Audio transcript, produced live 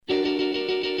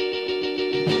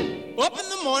Up in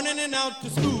the morning and out to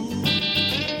school.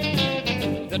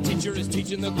 The teacher is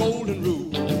teaching the golden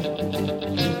rule.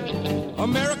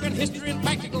 American history and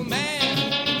practical math.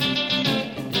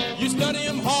 You study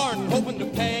them hard and hoping to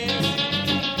pass.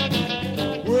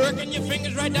 Working your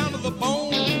fingers right down to the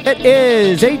bone. It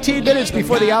is 18 minutes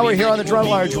before the hour here on the Drum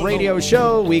Large Radio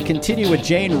Show. We continue with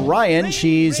Jane Ryan.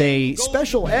 She's a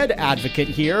special ed advocate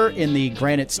here in the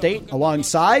Granite State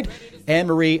alongside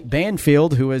Anne-Marie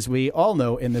Banfield, who, as we all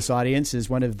know in this audience, is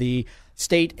one of the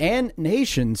state and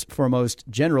nation's foremost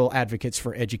general advocates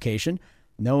for education,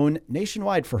 known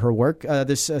nationwide for her work.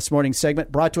 This morning's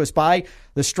segment brought to us by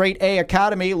the Straight A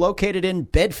Academy, located in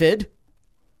Bedford.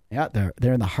 Yeah,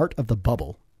 they're in the heart of the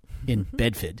bubble in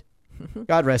Bedford.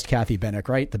 God rest Kathy Bennick,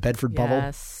 right? The Bedford bubble.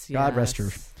 Yes. God rest her.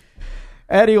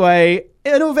 Anyway,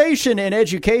 innovation in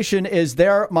education is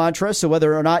their mantra. So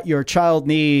whether or not your child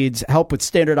needs help with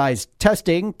standardized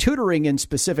testing, tutoring in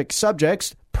specific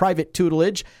subjects, private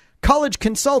tutelage, college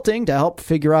consulting to help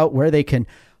figure out where they can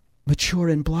mature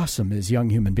and blossom as young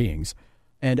human beings,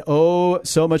 and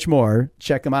so much more,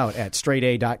 check them out at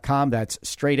straighta.com. That's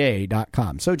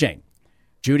straighta.com. So, Jane,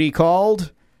 Judy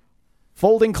called.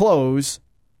 Folding clothes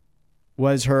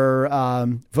was her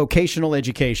vocational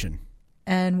education.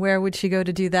 And where would she go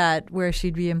to do that, where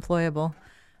she'd be employable?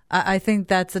 I think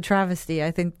that's a travesty.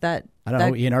 I think that... I don't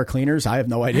know, ENR cleaners? I have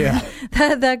no idea.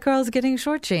 that girl's getting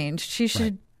shortchanged. She should...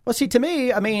 Right. Well, see, to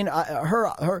me, I mean,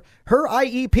 her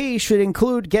IEP should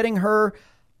include getting her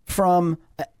from,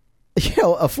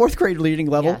 a fourth grade reading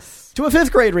level to a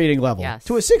fifth grade reading level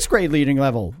to a sixth grade reading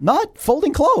level, not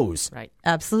folding clothes. Right.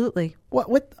 Absolutely.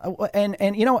 And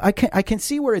I can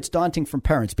see where it's daunting from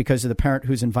parents because of the parent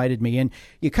who's invited me in.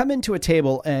 You come into a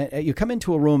table, you come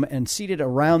into a room, and seated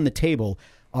around the table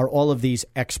are all of these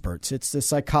experts. It's the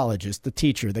psychologist, the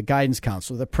teacher, the guidance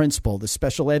counselor, the principal, the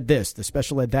special ed this, the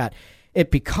special ed that. It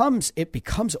becomes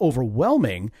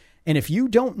overwhelming. And if you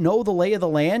don't know the lay of the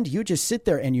land, you just sit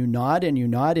there and you nod and you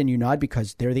nod and you nod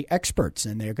because they're the experts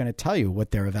and they're going to tell you what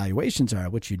their evaluations are,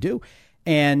 what you do.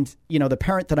 And, the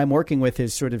parent that I'm working with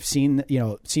has sort of seen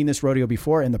this rodeo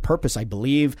before, and the purpose, I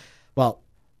believe, well,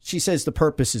 she says the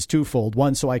purpose is twofold.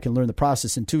 One, so I can learn the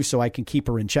process, and two, so I can keep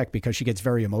her in check because she gets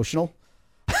very emotional.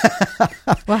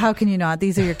 Well, how can you not?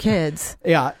 These are your kids.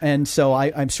 Yeah. And so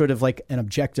I'm sort of like an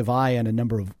objective eye in a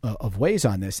number of ways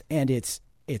on this. And it's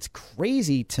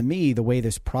crazy to me the way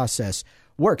this process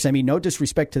works. I mean, no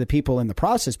disrespect to the people in the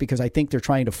process, because I think they're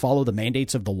trying to follow the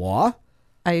mandates of the law.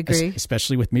 I agree.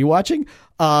 Especially with me watching.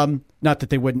 Not that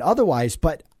they wouldn't otherwise,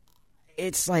 but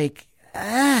it's like,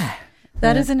 That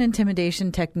is an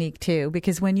intimidation technique, too,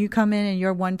 because when you come in and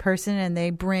you're one person and they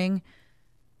bring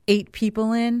 8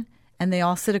 people in, and they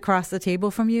all sit across the table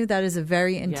from you, that is a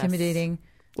very intimidating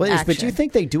action. But do you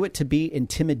think they do it to be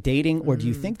intimidating, or do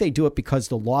you think they do it because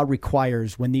the law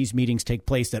requires when these meetings take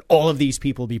place that all of these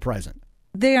people be present?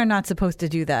 They are not supposed to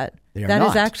do that. That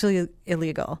is actually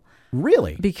illegal.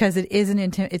 Really? Because it is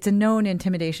it's a known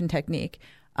intimidation technique.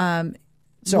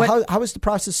 So how is the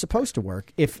process supposed to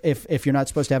work if you're not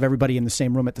supposed to have everybody in the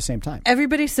same room at the same time?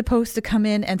 Everybody's supposed to come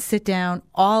in and sit down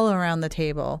all around the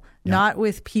table, not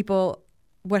with people.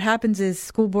 What happens is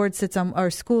school board sits on,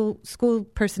 or school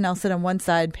personnel sit on one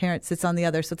side, parent sits on the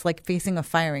other. So it's like facing a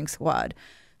firing squad.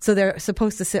 So they're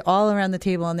supposed to sit all around the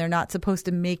table, and they're not supposed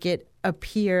to make it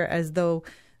appear as though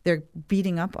they're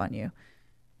beating up on you.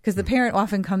 Because the parent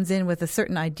often comes in with a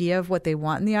certain idea of what they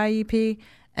want in the IEP,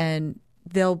 and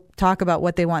they'll talk about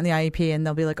what they want in the IEP, and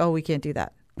they'll be like, oh, we can't do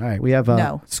that. All right. We have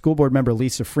school board member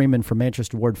Lisa Freeman from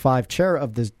Manchester Ward 5, chair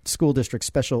of the school district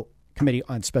special committee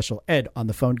on special ed, on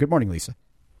the phone. Good morning, Lisa.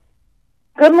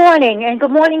 Good morning, and good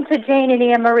morning to Jane and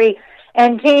Anne-Marie.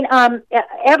 And Jane,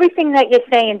 everything that you're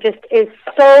saying just is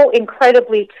so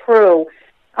incredibly true.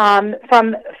 From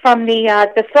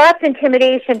the soft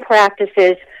intimidation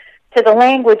practices to the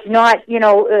language not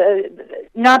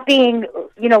being,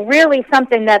 really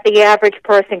something that the average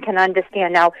person can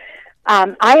understand. Now,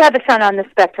 I have a son on the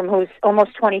spectrum who's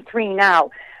almost 23 now.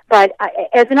 But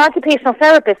as an occupational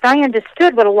therapist, I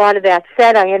understood what a lot of that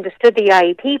said. I understood the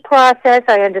IEP process.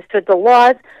 I understood the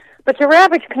laws. But your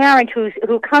average parent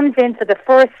who comes in for the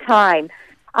first time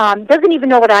doesn't even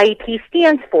know what IEP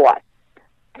stands for.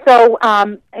 So,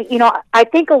 I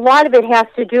think a lot of it has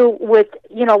to do with,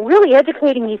 really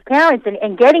educating these parents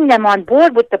and getting them on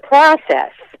board with the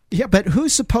process. Yeah, but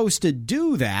who's supposed to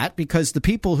do that? Because the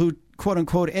people who, quote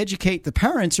unquote, educate the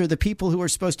parents are the people who are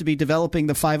supposed to be developing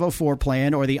the 504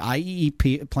 plan or the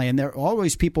IEP plan. There are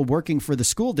always people working for the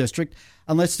school district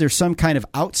unless there's some kind of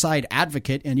outside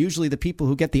advocate. And usually the people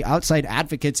who get the outside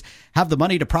advocates have the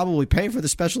money to probably pay for the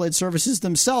special ed services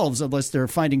themselves, unless they're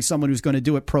finding someone who's going to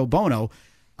do it pro bono.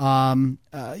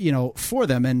 for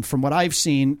them. And from what I've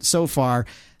seen so far,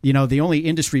 the only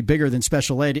industry bigger than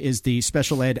special ed is the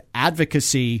special ed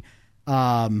advocacy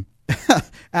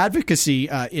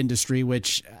industry,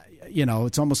 which,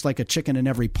 it's almost like a chicken in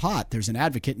every pot. There's an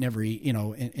advocate in every,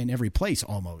 in every place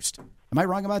almost. Am I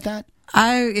wrong about that?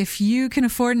 If you can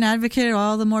afford an advocate,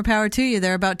 all the more power to you.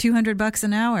 They're about $200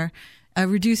 an hour. A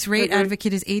reduced rate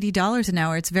advocate is $80 an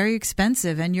hour. It's very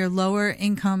expensive, and your lower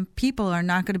income people are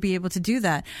not going to be able to do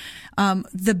that.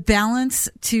 The balance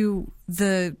to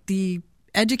the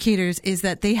educators is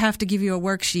that they have to give you a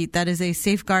worksheet that is a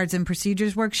safeguards and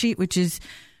procedures worksheet, which is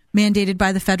mandated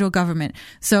by the federal government.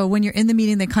 So when you're in the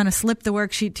meeting, they kind of slip the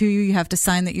worksheet to you. You have to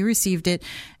sign that you received it,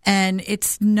 and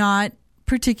it's not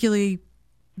particularly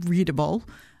readable.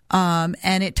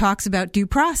 And it talks about due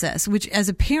process, which as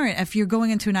a parent, if you're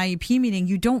going into an IEP meeting,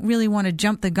 you don't really want to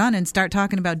jump the gun and start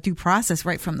talking about due process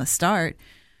right from the start.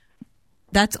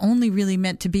 That's only really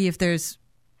meant to be if there's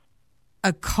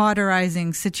a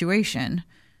cauterizing situation.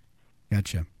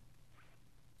 Gotcha.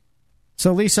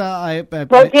 So, Lisa,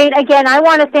 well, Jane, again, I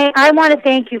want to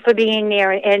thank you for being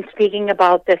there and speaking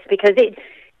about this, because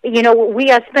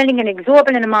we are spending an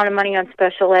exorbitant amount of money on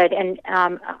special ed, and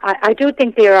I do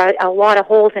think there are a lot of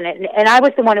holes in it. And I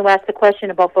was the one who asked the question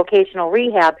about vocational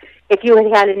rehab, if you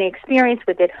had any experience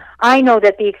with it. I know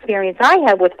that the experience I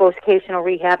had with vocational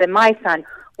rehab and my son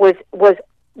was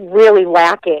really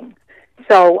lacking.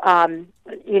 So, and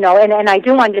I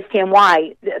do understand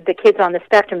why the kids on the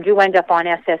spectrum do end up on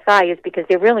SSI, is because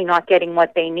they're really not getting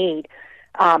what they need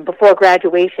before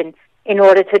graduation in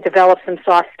order to develop some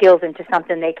soft skills into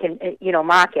something they can,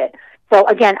 market. So,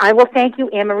 again, I will thank you,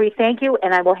 Anne-Marie, thank you,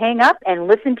 and I will hang up and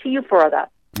listen to you further.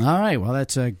 All right. Well,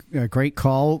 that's a great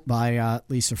call by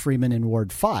Lisa Freeman in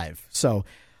Ward 5. So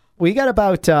we got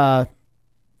about 5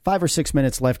 or 6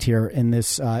 minutes left here in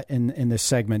this in this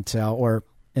segment, or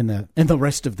in the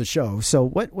rest of the show. So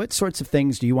what sorts of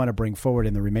things do you want to bring forward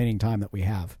in the remaining time that we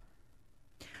have?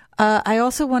 I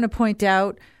also want to point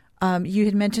out, you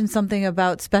had mentioned something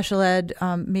about special ed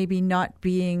maybe not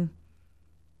being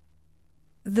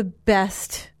the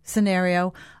best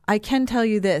scenario. I can tell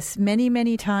you this. Many,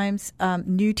 many times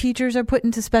new teachers are put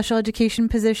into special education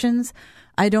positions.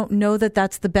 I don't know that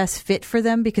that's the best fit for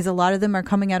them, because a lot of them are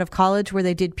coming out of college where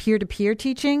they did peer-to-peer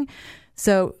teaching.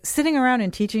 So sitting around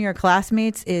and teaching your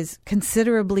classmates is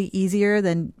considerably easier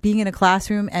than being in a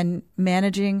classroom and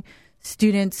managing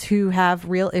students who have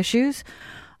real issues.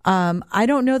 I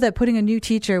don't know that putting a new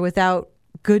teacher without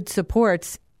good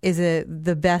supports is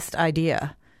the best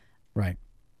idea. Right.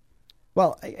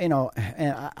 Well,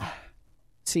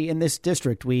 see, in this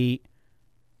district, we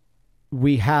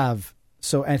have,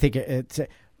 so I think it's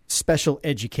special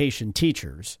education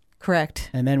teachers. Correct.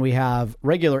 And then we have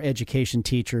regular education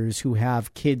teachers who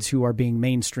have kids who are being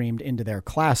mainstreamed into their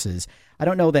classes. I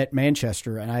don't know that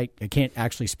Manchester, and I can't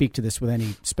actually speak to this with any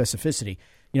specificity,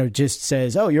 just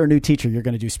says, oh, you're a new teacher, you're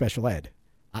going to do special ed.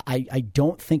 I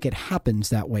don't think it happens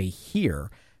that way here.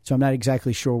 So I'm not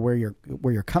exactly sure where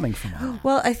you're coming from on that.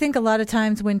 Well, I think a lot of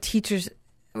times when teachers,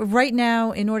 right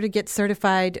now, in order to get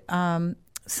certified,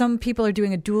 some people are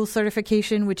doing a dual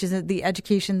certification, which is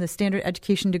the standard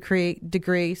education degree,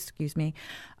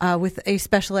 with a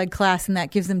special ed class, and that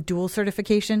gives them dual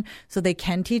certification, so they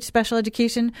can teach special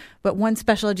education. But one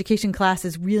special education class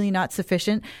is really not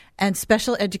sufficient, and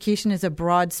special education is a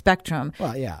broad spectrum.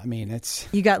 Well, yeah, I mean,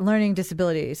 you got learning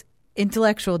disabilities,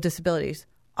 intellectual disabilities,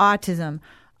 autism.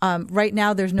 Right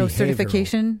now, there's no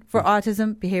certification for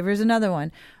autism. Behavior is another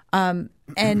one,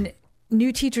 and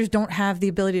new teachers don't have the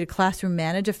ability to classroom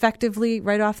manage effectively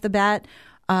right off the bat.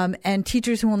 And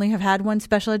teachers who only have had one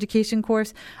special education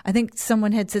course, I think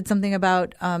someone had said something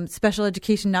about special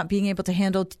education not being able to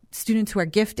handle students who are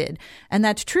gifted. And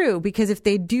that's true, because if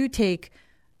they do take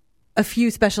a few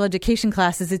special education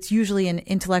classes, it's usually in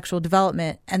intellectual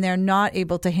development, and they're not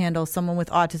able to handle someone with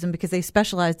autism because they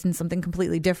specialized in something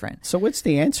completely different. So what's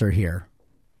the answer here?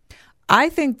 I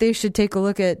think they should take a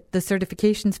look at the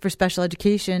certifications for special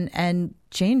education and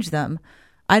change them.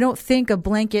 I don't think a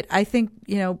blanket, I think,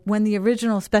 when the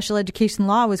original special education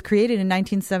law was created in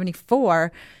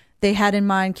 1974, they had in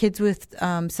mind kids with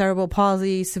cerebral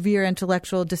palsy, severe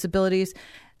intellectual disabilities.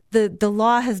 The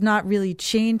law has not really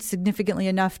changed significantly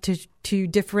enough to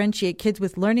differentiate kids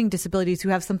with learning disabilities who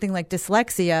have something like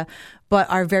dyslexia but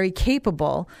are very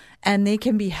capable, and they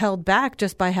can be held back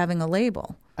just by having a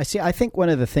label. I think one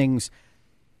of the things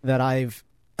that I've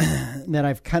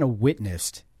kind of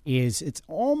witnessed is it's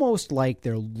almost like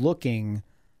they're looking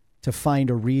to find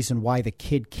a reason why the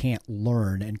kid can't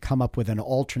learn and come up with an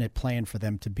alternate plan for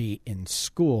them to be in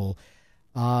school.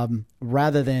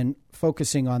 rather than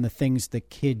focusing on the things the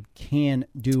kid can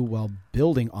do while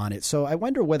building on it. So I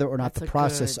wonder whether or not the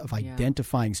process of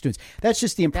identifying students, that's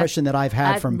just the impression that I've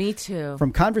had from me too,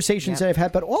 from conversations that I've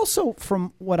had, but also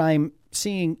from what I'm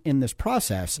seeing in this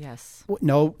process. Yes.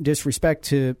 No disrespect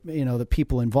to, the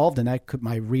people involved in that.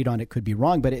 My read on it could be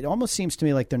wrong, but it almost seems to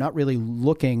me like they're not really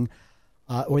looking,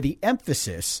 or the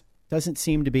emphasis doesn't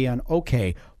seem to be on,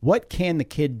 okay, what can the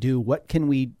kid do?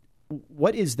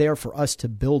 What is there for us to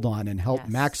build on and help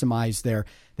maximize their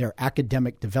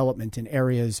academic development in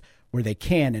areas where they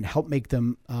can, and help make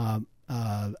them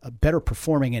better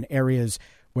performing in areas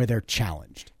where they're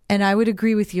challenged? And I would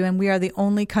agree with you. And we are the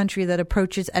only country that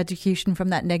approaches education from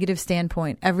that negative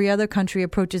standpoint. Every other country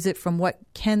approaches it from what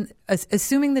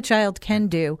assuming the child can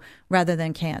do rather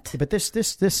than can't. But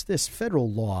this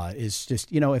federal law is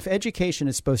just, if education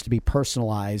is supposed to be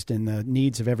personalized and the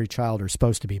needs of every child are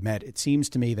supposed to be met, it seems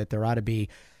to me that there ought to be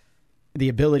the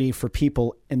ability for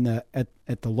people at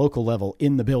the local level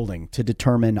in the building to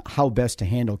determine how best to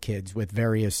handle kids with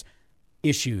various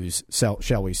issues,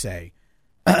 shall we say.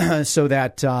 So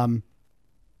that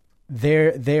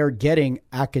they're getting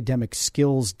academic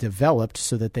skills developed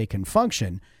so that they can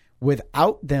function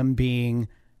without them being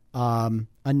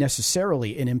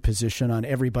unnecessarily an imposition on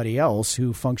everybody else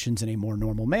who functions in a more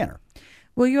normal manner.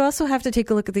 Well, you also have to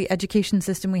take a look at the education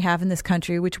system we have in this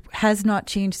country, which has not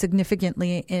changed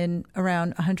significantly in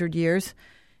around 100 years.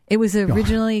 It was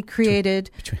originally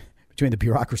created... Between the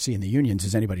bureaucracy and the unions,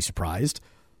 is anybody surprised?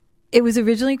 It was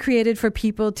originally created for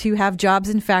people to have jobs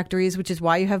in factories, which is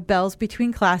why you have bells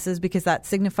between classes, because that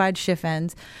signified shift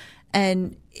ends.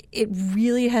 And it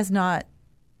really has not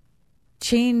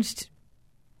changed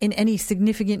in any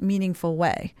significant, meaningful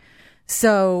way.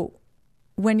 So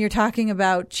when you're talking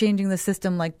about changing the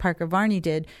system like Parker Varney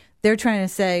did, they're trying to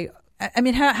say, I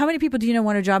mean, how many people do you know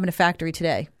want a job in a factory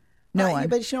today? No one.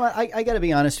 But what? I got to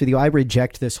be honest with you. I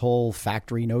reject this whole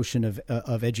factory notion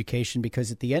of education,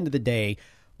 because at the end of the day,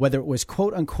 whether it was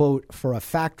quote unquote for a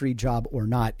factory job or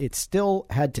not, it still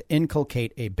had to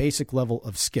inculcate a basic level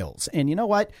of skills. And you know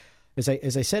what? As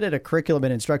I said at a curriculum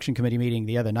and instruction committee meeting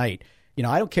the other night,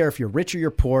 I don't care if you're rich or you're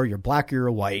poor, you're black or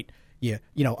you're white.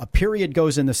 A period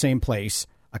goes in the same place,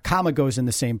 a comma goes in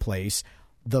the same place,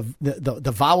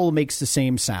 the vowel makes the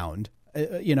same sound.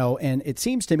 And it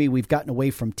seems to me we've gotten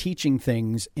away from teaching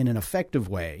things in an effective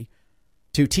way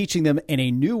to teaching them in a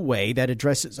new way that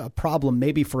addresses a problem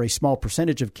maybe for a small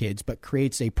percentage of kids, but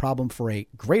creates a problem for a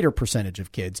greater percentage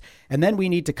of kids. And then we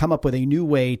need to come up with a new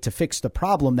way to fix the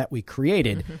problem that we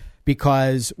created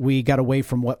because we got away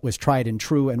from what was tried and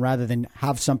true. And rather than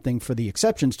have something for the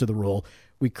exceptions to the rule,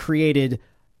 we created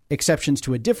exceptions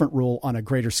to a different rule on a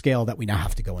greater scale that we now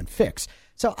have to go and fix.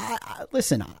 So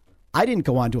listen, I didn't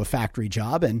go on to a factory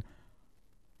job, and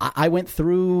I went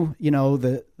through,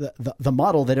 the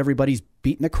model that everybody's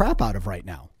beating the crap out of right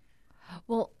now.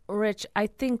 Well, Rich, I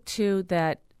think too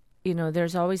that,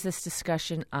 there's always this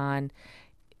discussion on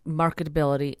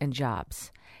marketability and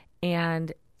jobs.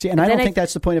 And I don't think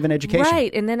that's the point of an education.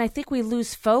 Right. And then I think we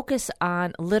lose focus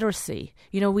on literacy.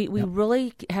 We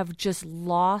really have just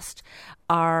lost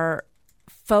our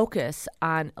focus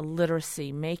on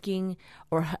literacy, making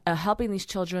or helping these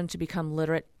children to become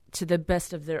literate to the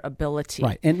best of their ability.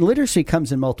 Right. And literacy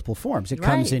comes in multiple forms. It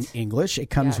comes in English. It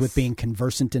comes with being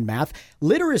conversant in math.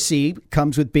 Literacy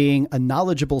comes with being a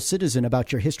knowledgeable citizen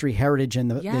about your history, heritage, and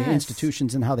the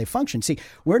institutions and how they function. See,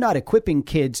 we're not equipping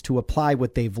kids to apply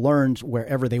what they've learned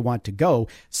wherever they want to go.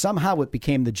 Somehow it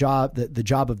became the job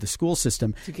of the school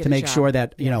system to make sure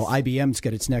that, IBM's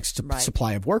got its next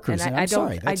supply of workers. And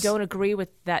I don't agree with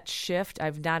that shift.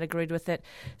 I've not agreed with it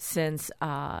since,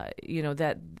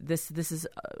 that this is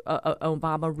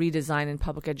Obama redesign in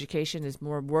public education is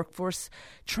more workforce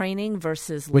training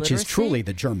versus which literacy. Is truly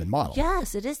the German model.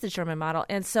 Yes, it is the German model.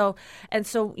 And so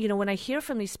when I hear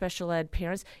from these special ed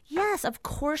parents, yes, of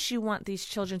course you want these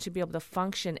children to be able to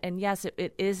function, and yes,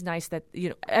 it is nice that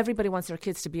everybody wants their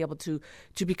kids to be able to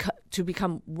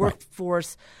become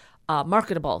workforce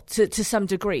marketable to some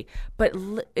degree. But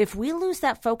if we lose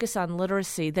that focus on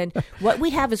literacy, then what we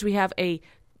have is a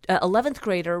 11th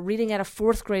grader reading at a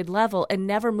 4th grade level and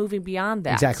never moving beyond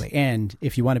that. Exactly. And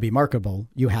if you want to be marketable,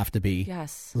 you have to be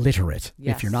literate.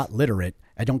 Yes. If you're not literate,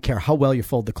 I don't care how well you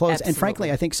fold the clothes. Absolutely. And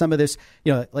frankly, I think some of this,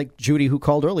 like Judy, who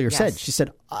called earlier, said, she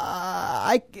said,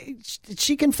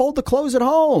 she can fold the clothes at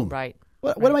home. Right.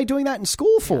 What am I doing that in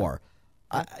school for?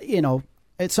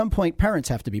 At some point, parents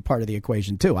have to be part of the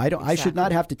equation too. I should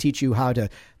not have to teach you how to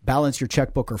balance your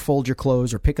checkbook or fold your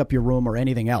clothes or pick up your room or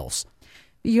anything else.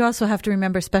 You also have to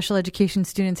remember special education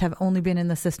students have only been in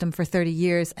the system for 30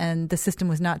 years, and the system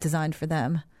was not designed for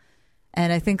them.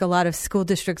 And I think a lot of school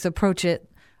districts approach it,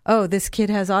 oh, this kid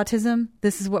has autism.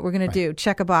 This is what we're going to do.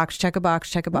 Check a box, check a box,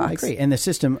 check a box. I agree. And the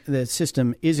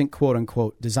system isn't, quote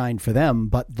unquote, designed for them,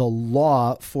 but the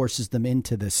law forces them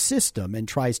into the system and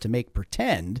tries to make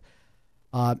pretend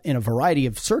in a variety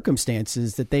of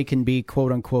circumstances that they can be,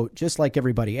 quote unquote, just like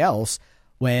everybody else,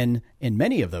 when in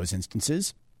many of those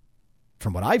instances,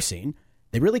 from what I've seen,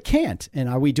 they really can't. And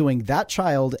are we doing that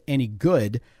child any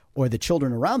good or the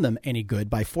children around them any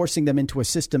good by forcing them into a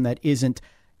system that isn't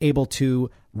able to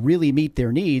really meet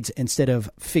their needs instead of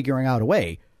figuring out a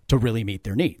way to really meet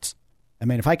their needs? I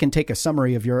mean, if I can take a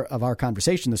summary of our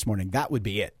conversation this morning, that would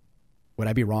be it. Would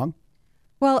I be wrong?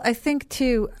 Well, I think,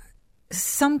 too,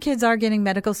 some kids are getting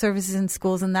medical services in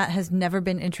schools, and that has never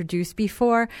been introduced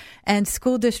before. And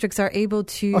school districts are able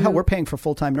to... Oh, hell, we're paying for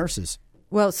full-time nurses.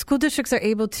 Well, school districts are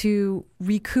able to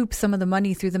recoup some of the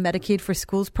money through the Medicaid for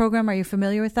Schools program. Are you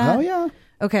familiar with that? Oh, yeah.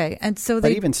 Okay. And so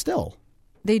but even still...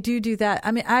 They do that.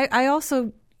 I mean, I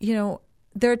also,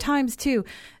 there are times, too,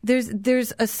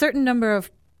 there's a certain number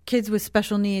of kids with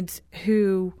special needs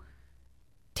who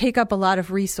take up a lot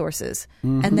of resources.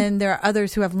 Mm-hmm. And then there are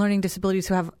others who have learning disabilities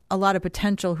who have a lot of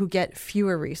potential who get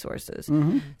fewer resources.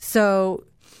 Mm-hmm. So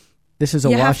this is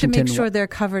you have to make sure they're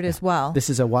covered as well. This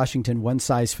is a Washington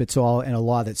one-size-fits-all and a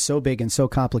law that's so big and so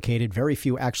complicated, very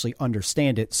few actually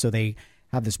understand it. So they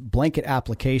have this blanket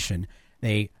application.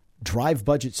 They drive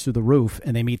budgets through the roof,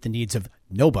 and they meet the needs of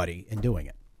nobody in doing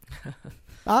it.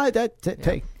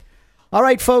 Hey. All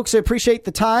right, folks, I appreciate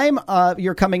the time.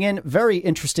 You're coming in. Very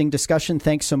interesting discussion.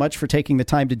 Thanks so much for taking the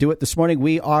time to do it this morning.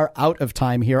 We are out of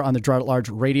time here on the Gerard at Large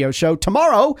radio show.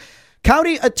 Tomorrow,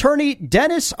 County Attorney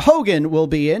Dennis Hogan will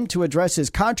be in to address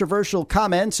his controversial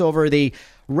comments over the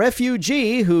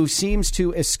refugee who seems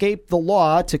to escape the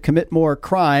law to commit more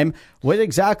crime. What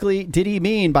exactly did he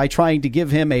mean by trying to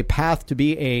give him a path to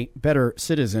be a better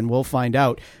citizen? We'll find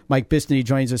out. Mike Bistany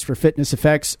joins us for Fitness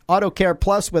Effects. Auto Care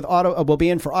Plus will be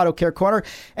in for Auto Care Corner.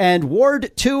 And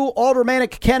Ward 2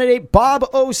 aldermanic candidate Bob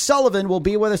O'Sullivan will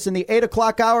be with us in the 8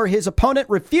 o'clock hour. His opponent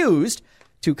refused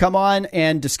to come on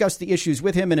and discuss the issues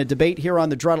with him in a debate here on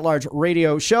the Gerard at Large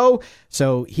radio show.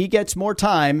 So he gets more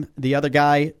time. The other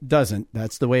guy doesn't.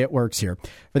 That's the way it works here.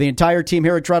 For the entire team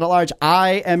here at Gerard at Large,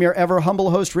 I am your ever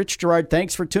humble host, Rich Gerard.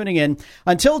 Thanks for tuning in.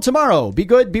 Until tomorrow, be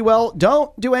good, be well.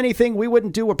 Don't do anything we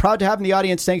wouldn't do. We're proud to have in the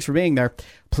audience. Thanks for being there.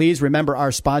 Please remember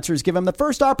our sponsors. Give them the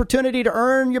first opportunity to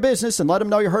earn your business and let them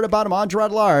know you heard about them on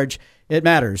Gerard at Large. It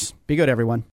matters. Be good, everyone.